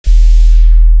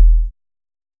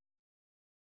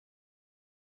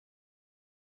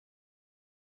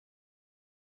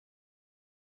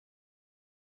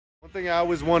One thing I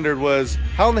always wondered was,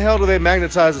 how in the hell do they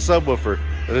magnetize a subwoofer?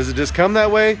 Does it just come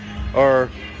that way? Or,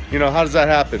 you know, how does that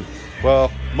happen? Well,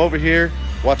 I'm over here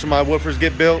watching my woofers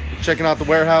get built, checking out the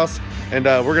warehouse, and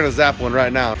we're gonna zap one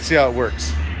right now, see how it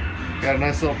works. Got a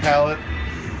nice little pallet.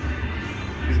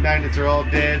 These magnets are all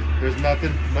dead. There's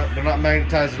nothing, they're not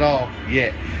magnetized at all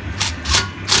yet.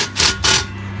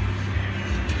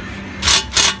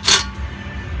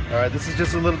 All right, this is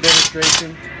just a little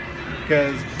demonstration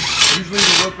because usually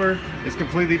the woofer is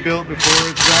completely built before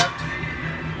it's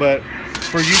zapped, but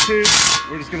for YouTube,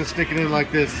 we're just gonna stick it in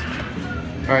like this.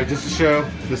 All right, just to show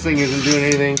this thing isn't doing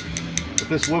anything. If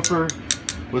this woofer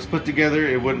was put together,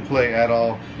 it wouldn't play at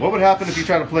all. What would happen if you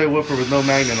try to play a woofer with no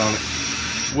magnet on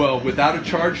it? Well, without a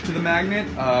charge to the magnet,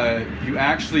 you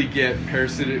actually get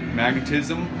parasitic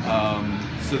magnetism,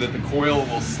 so that the coil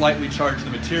will slightly charge the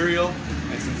material,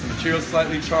 and since the material is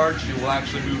slightly charged, it will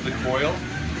actually move the coil.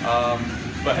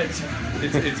 But it's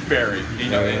very,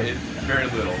 you know, it's very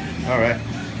little. All right,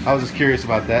 I was just curious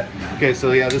about that. Okay,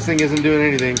 so yeah, this thing isn't doing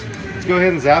anything. Let's go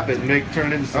ahead and zap it and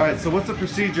turn it into something. All right, so what's the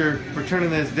procedure for turning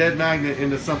this dead magnet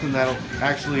into something that'll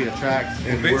actually attract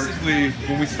and work? Basically,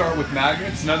 when we start with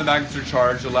magnets, none of the magnets are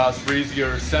charged. It allows for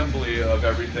easier assembly of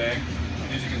everything.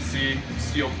 As you can see,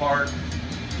 steel part,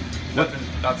 nothing,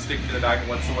 not sticking to the magnet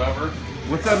whatsoever.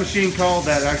 What's that machine called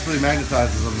that actually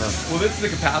magnetizes them though? Well, this is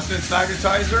the capacitance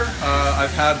magnetizer.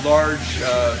 I've had large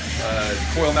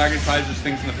coil magnetizers,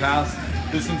 things in the past.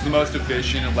 This one's the most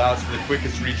efficient. It allows for the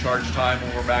quickest recharge time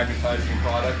when we're magnetizing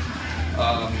product.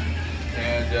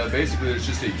 Basically, there's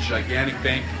just a gigantic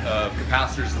bank of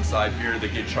capacitors inside here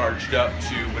that get charged up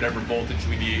to whatever voltage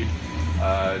we need,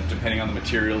 depending on the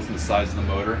materials and the size of the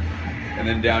motor. And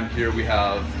then down here we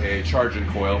have a charging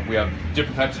coil. We have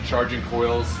different types of charging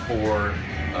coils for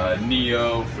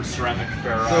Neo, for ceramic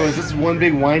ferrite. So is this one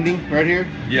big winding right here?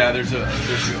 Yeah, there's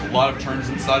a lot of turns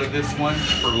inside of this one.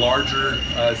 For larger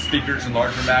speakers and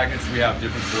larger magnets, we have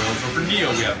different coils. Or for Neo,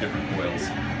 we have different coils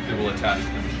that will attach to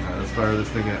the machine. Let's fire this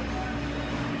thing up.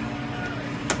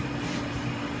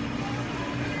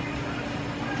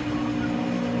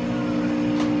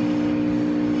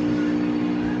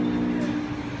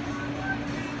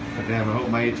 Damn, I hope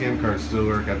my ATM cards still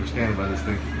work after standing by this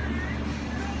thing.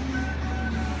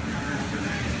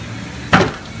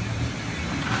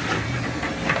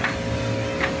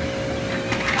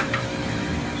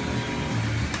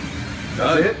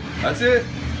 That's it? That's it.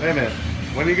 Wait a minute.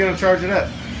 When are you going to charge it up?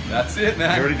 That's it,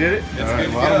 man. You already did it? It's all right,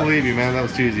 good well, to I go. don't believe you, man. That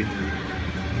was too easy.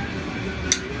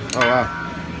 Oh, wow.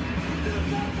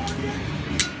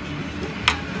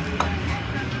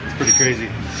 It's pretty crazy.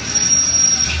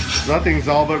 Nothing's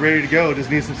all but ready to go.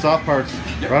 Just need some soft parts.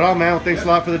 Yep. Right on, man. Well, thanks a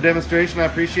lot for the demonstration. I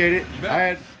appreciate it. You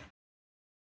bet.